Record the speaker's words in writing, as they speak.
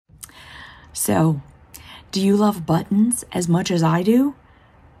So, do you love buttons as much as I do?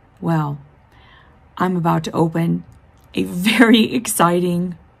 Well, I'm about to open a very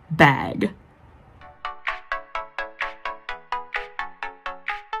exciting bag.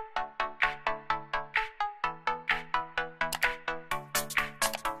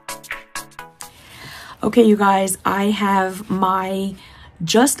 Okay, you guys, I have my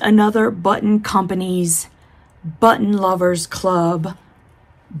Just Another Button Company's Button Lovers Club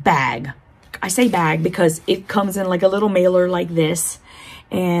bag. I say bag because it comes in like a little mailer like this.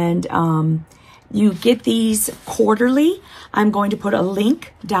 And you get these quarterly. I'm going to put a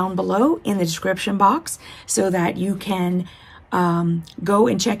link down below in the description box so that you can go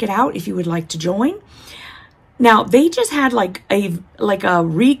and check it out if you would like to join. Now, they just had like a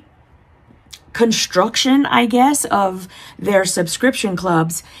reconstruction, I guess, of their subscription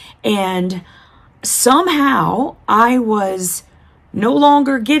clubs, and somehow I was no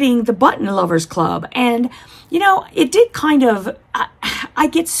longer getting the Button Lovers Club. And you know, it did kind of, I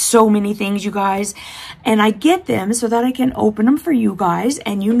get so many things, you guys, and I get them so that I can open them for you guys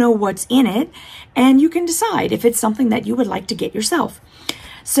and you know what's in it, and you can decide if it's something that you would like to get yourself.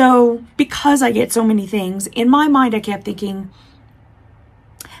 So because I get so many things, in my mind I kept thinking,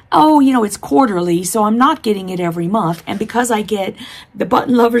 oh, you know, it's quarterly, so I'm not getting it every month. And because I get the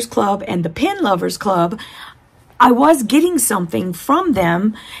Button Lovers Club and the Pin Lovers Club, I was getting something from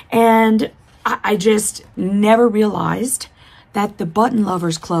them, and I just never realized that the Button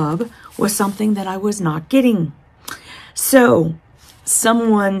Lovers Club was something that I was not getting. So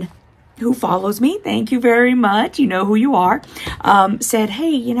someone who follows me, thank you very much, you know who you are, said, hey,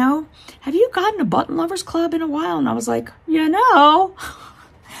 you know, have you gotten a Button Lovers Club in a while? And I was like, you know,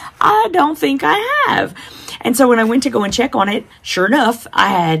 I don't think I have. And so when I went to go and check on it, sure enough, I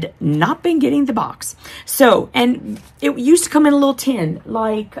had not been getting the box. So, and it used to come in a little tin,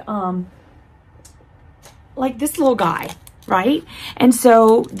 like this little guy, right? And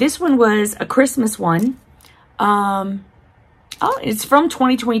so this one was a Christmas one. Oh, it's from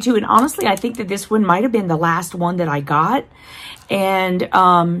 2022. And honestly, I think that this one might have been the last one that I got. And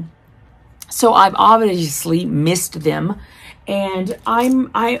so I've obviously missed them. And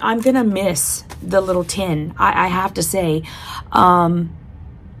I'm gonna miss the little tin, I have to say.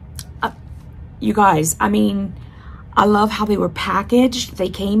 You guys, I mean, I love how they were packaged. They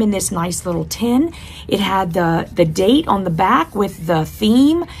came in this nice little tin. It had the date on the back with the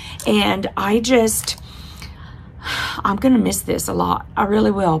theme, and I'm gonna miss this a lot. I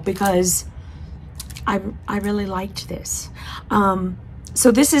really will, because I really liked this.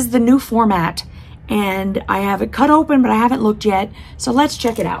 So this is the new format, and I have it cut open, but I haven't looked yet. So let's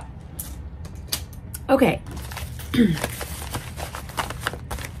check it out. Okay.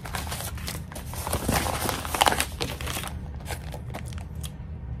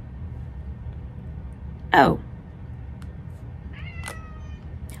 Oh.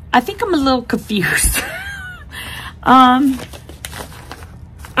 I think I'm a little confused.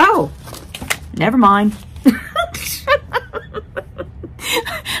 Oh, never mind.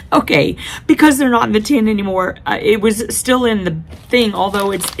 Okay, because they're not in the tin anymore, it was still in the thing,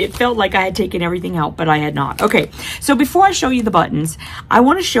 although it felt like I had taken everything out, but I had not. Okay, so before I show you the buttons, I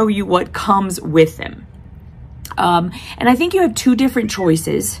want to show you what comes with them. And I think you have two different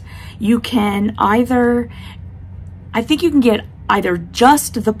choices. You can either, I think you can get either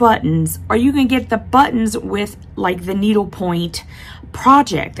just the buttons, or you can get the buttons with like the needlepoint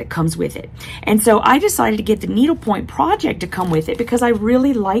project that comes with it. And so I decided to get the needlepoint project to come with it because I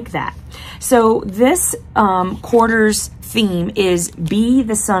really like that. So this quarter's theme is Be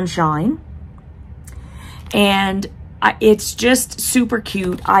the Sunshine, and it's just super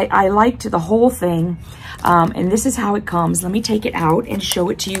cute. I liked the whole thing, and this is how it comes. Let me take it out and show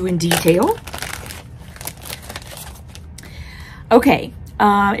it to you in detail. Okay,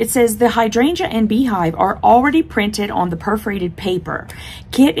 it says the hydrangea and beehive are already printed on the perforated paper.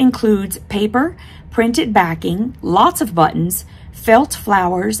 Kit includes paper, printed backing, lots of buttons, felt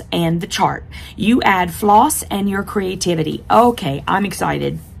flowers, and the chart. You add floss and your creativity. Okay, I'm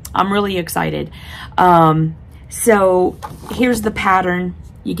excited. I'm really excited. So here's the pattern.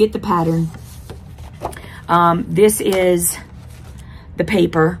 You get the pattern. This is the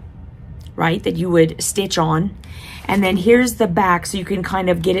paper, right, that you would stitch on. And then here's the back, so you can kind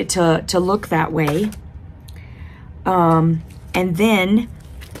of get it to look that way. And then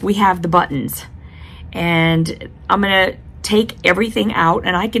we have the buttons. And I'm going to take everything out,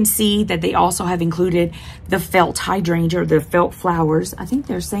 and I can see that they also have included the felt hydrangea, or the felt flowers. I think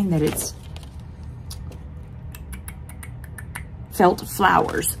they're saying that it's felt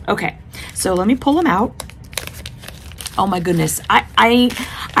flowers. Okay, so let me pull them out. Oh my goodness. I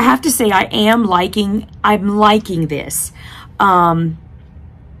have to say I'm liking this. I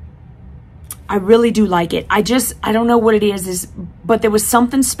really do like it. I don't know what it is, but there was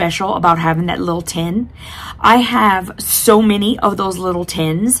something special about having that little tin. I have so many of those little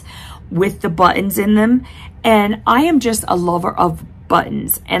tins with the buttons in them, and I am just a lover of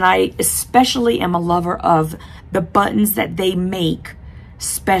buttons, and I especially am a lover of the buttons that they make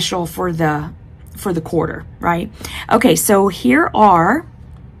special for the quarter, right? Okay, so here are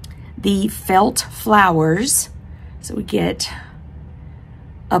the felt flowers. So we get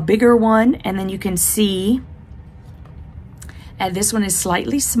a bigger one, and then you can see, and this one is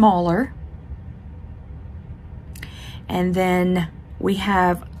slightly smaller. And then we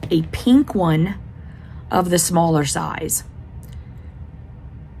have a pink one of the smaller size.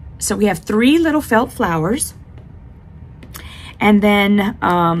 So we have 3 little felt flowers. And then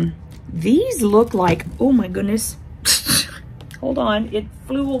these look like, oh my goodness. Hold on, it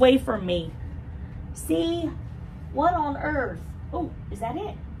flew away from me. See, what on earth? Oh, is that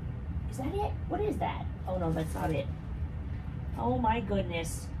it? Is that it? What is that? Oh no, that's not it. Oh my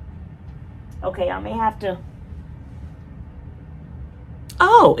goodness. Okay, I may have to.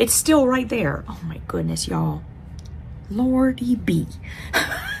 Oh, it's still right there. Oh my goodness, y'all. Lordy be.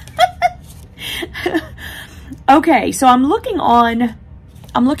 Okay, so I'm looking on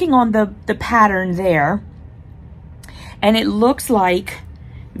the pattern there, and it looks like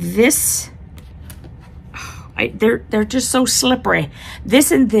this. They're just so slippery.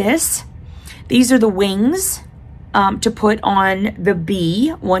 This and this, these are the wings to put on the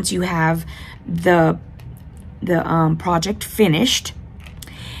bee once you have the project finished.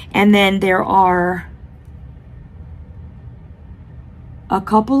 And then there are a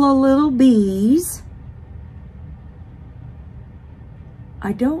couple of little bees.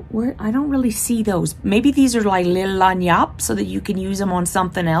 I don't really see those. Maybe these are like little lanyap so that you can use them on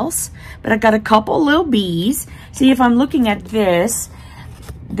something else. But I got a couple little bees. See, if I'm looking at this,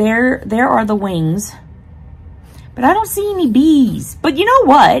 there are the wings. But I don't see any bees. But you know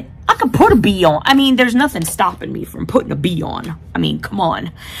what? I could put a bee on. I mean, there's nothing stopping me from putting a bee on. I mean, come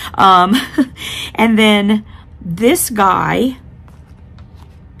on. And then this guy,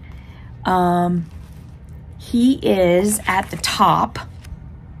 he is at the top.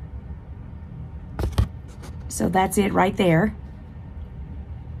 So that's it right there.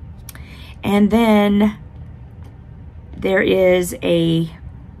 And then there is a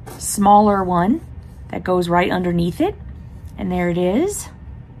smaller one that goes right underneath it. And there it is.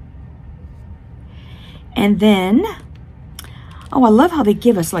 And then, oh, I love how they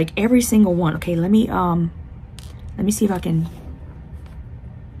give us like every single one. Okay, let me see if I can.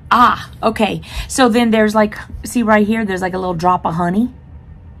 Ah, okay. So then there's like, see right here, there's like a little drop of honey.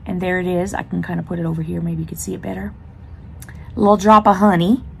 And there it is. I can kind of put it over here. Maybe you could see it better. A little drop of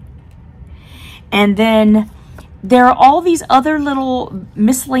honey. And then there are all these other little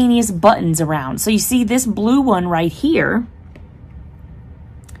miscellaneous buttons around. So you see this blue one right here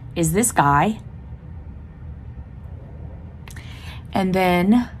is this guy. And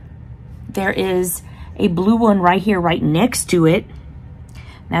then there is a blue one right here, right next to it.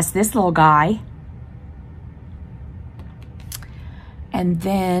 That's this little guy. And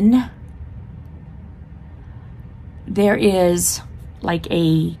then there is like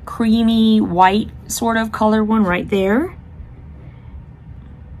a creamy white sort of color one right there.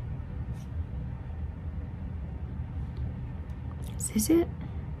 Is this it?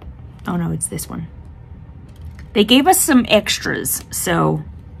 Oh no, it's this one. They gave us some extras, so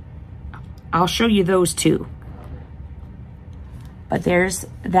I'll show you those too. But there's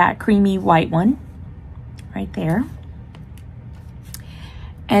that creamy white one right there.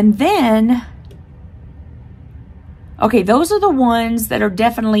 And then, okay, those are the ones that are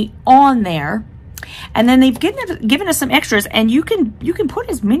definitely on there. And then they've given us some extras, and you can put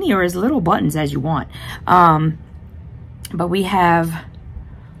as many or as little buttons as you want. But we have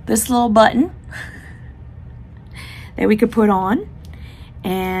this little button that we could put on,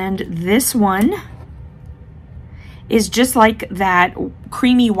 and this one is just like that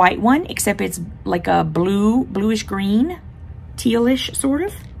creamy white one, except it's like a bluish green, tealish sort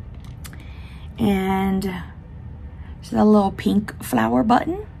of. And there's a little pink flower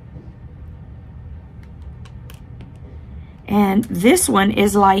button. And this one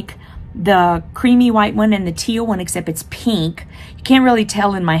is like the creamy white one and the teal one, except it's pink. You can't really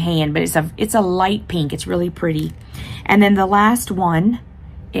tell in my hand, but it's a light pink. It's really pretty. And then the last one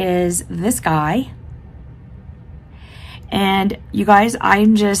is this guy. And you guys,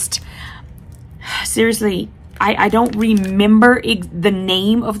 I'm just, seriously, I don't remember the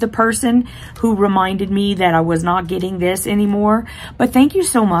name of the person who reminded me that I was not getting this anymore. But thank you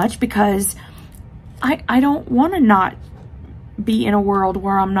so much, because I don't want to not be in a world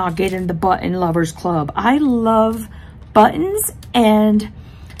where I'm not getting the Button Lovers Club. I love buttons, and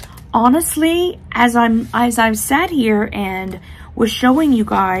honestly, as I've sat here and was showing you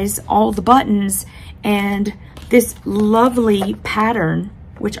guys all the buttons and this lovely pattern,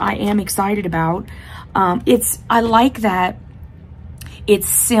 which I am excited about. I like that it's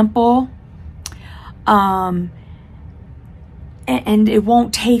simple, and it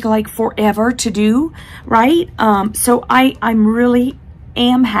won't take like forever to do, right? So I'm really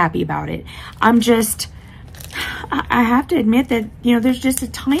am happy about it. I have to admit that, you know, there's just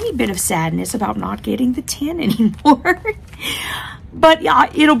a tiny bit of sadness about not getting the 10 anymore. But yeah,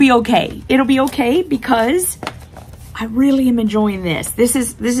 it'll be okay. It'll be okay, because I really am enjoying this.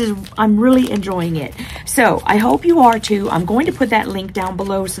 I'm really enjoying it. So I hope you are too. I'm going to put that link down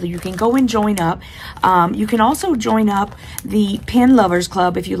below so that you can go and join up. You can also join up the Pen Lovers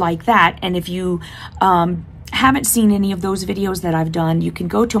Club if you like that. And if you haven't seen any of those videos that I've done, you can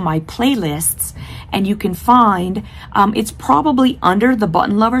go to my playlists and you can find, it's probably under the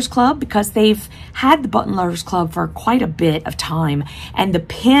Button Lovers Club, because they've had the Button Lovers Club for quite a bit of time, and the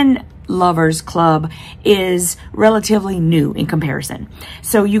Pen Lovers Club is relatively new in comparison.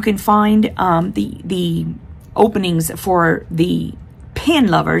 So you can find the openings for the Pen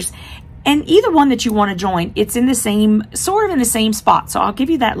Lovers, and either one that you want to join, it's in the same, sort of in the same spot. So I'll give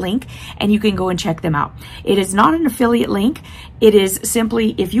you that link and you can go and check them out. It is not an affiliate link. It is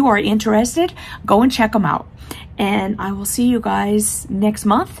simply, if you are interested, go and check them out. And I will see you guys next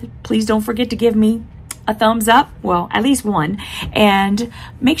month. Please don't forget to give me a thumbs up, well, at least one, and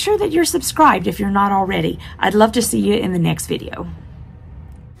make sure that you're subscribed if you're not already. I'd love to see you in the next video.